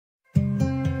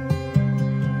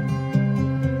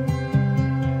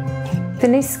The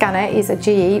new scanner is a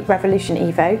GE Revelotion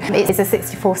Evo. It is a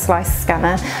 64 slice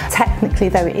scanner. Technically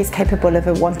though, it is capable of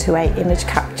a 128 image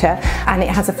capture, and it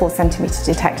has a 4cm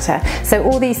detector. So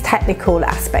all these technical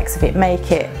aspects of it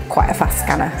make it quite a fast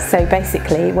scanner. So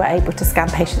basically we're able to scan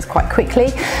patients quite quickly.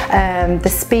 The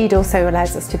speed also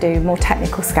allows us to do more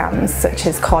technical scans such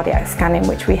as cardiac scanning,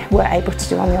 which we were able to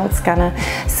do on the old scanner.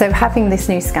 So having this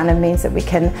new scanner means that we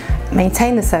can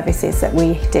maintain the services that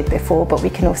we did before, but we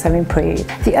can also improve.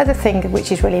 The other thing which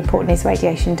is really important is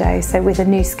radiation dose. So with a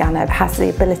new scanner, it has the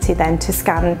ability then to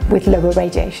scan with lower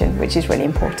radiation, which is really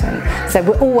important. So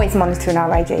we're always monitoring our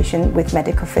radiation with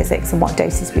medical physics and what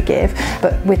doses we give,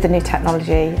 but with the new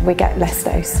technology we get less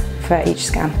dose for each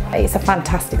scan. It's a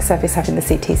fantastic service having the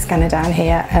CT scanner down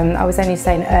here. I was only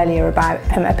saying earlier about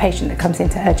a patient that comes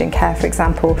into urgent care, for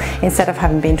example, instead of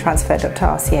having been transferred up to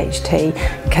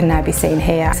RCHT, can now be seen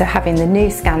here. So having the new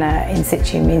scanner in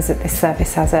situ means that this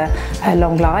service has a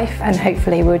long life, and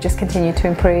hopefully we'll just continue to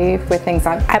improve with things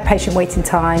like outpatient waiting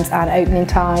times and opening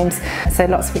times. So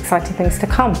lots of exciting things to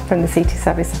come from the CT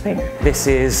service, I think. This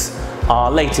is our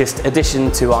latest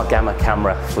addition to our gamma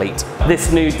camera fleet.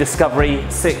 This new Discovery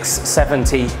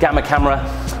 670 gamma camera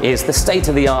is the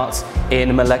state-of-the-art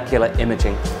in molecular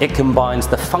imaging. It combines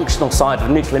the functional side of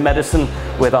nuclear medicine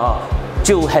with our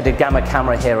dual-headed gamma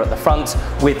camera here at the front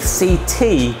with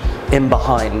CT in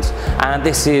behind, and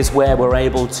this is where we're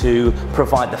able to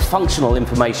provide the functional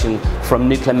information from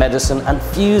nuclear medicine and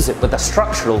fuse it with the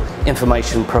structural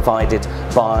information provided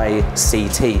by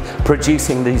CT,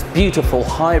 producing these beautiful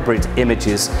hybrid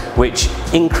images which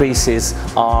increases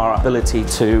our ability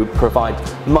to provide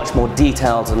much more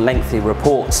detailed and lengthy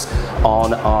reports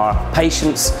on our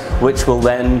patients, which will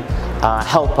then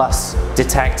help us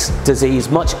detect disease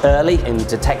much early in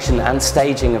detection and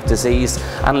staging of disease,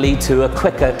 and lead to a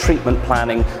quicker treatment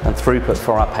planning and throughput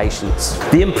for our patients.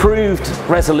 The improved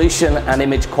resolution and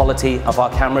image quality of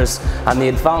our cameras and the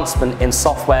advancement in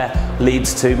software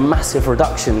leads to massive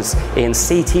reductions in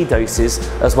CT doses,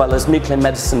 as well as nuclear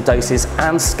medicine doses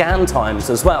and scan times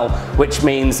as well, which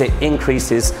means it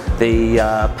increases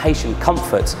the patient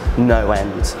comfort no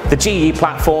end. The GE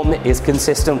platform is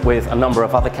consistent with a number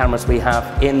of other cameras we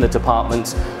have in the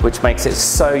department, which makes it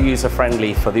so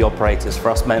user-friendly for the operators, for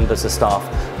us members of staff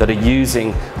that are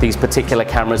using these particular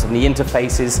cameras, and the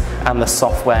interfaces and the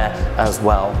software as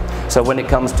well. So when it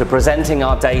comes to presenting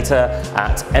our data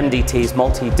at MDT's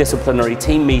multidisciplinary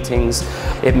team meetings,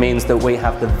 it means that we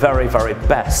have the very, very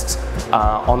best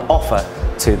on offer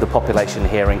to the population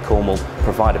here in Cornwall,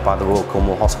 provided by the Royal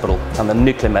Cornwall Hospital and the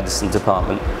Nuclear Medicine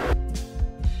Department.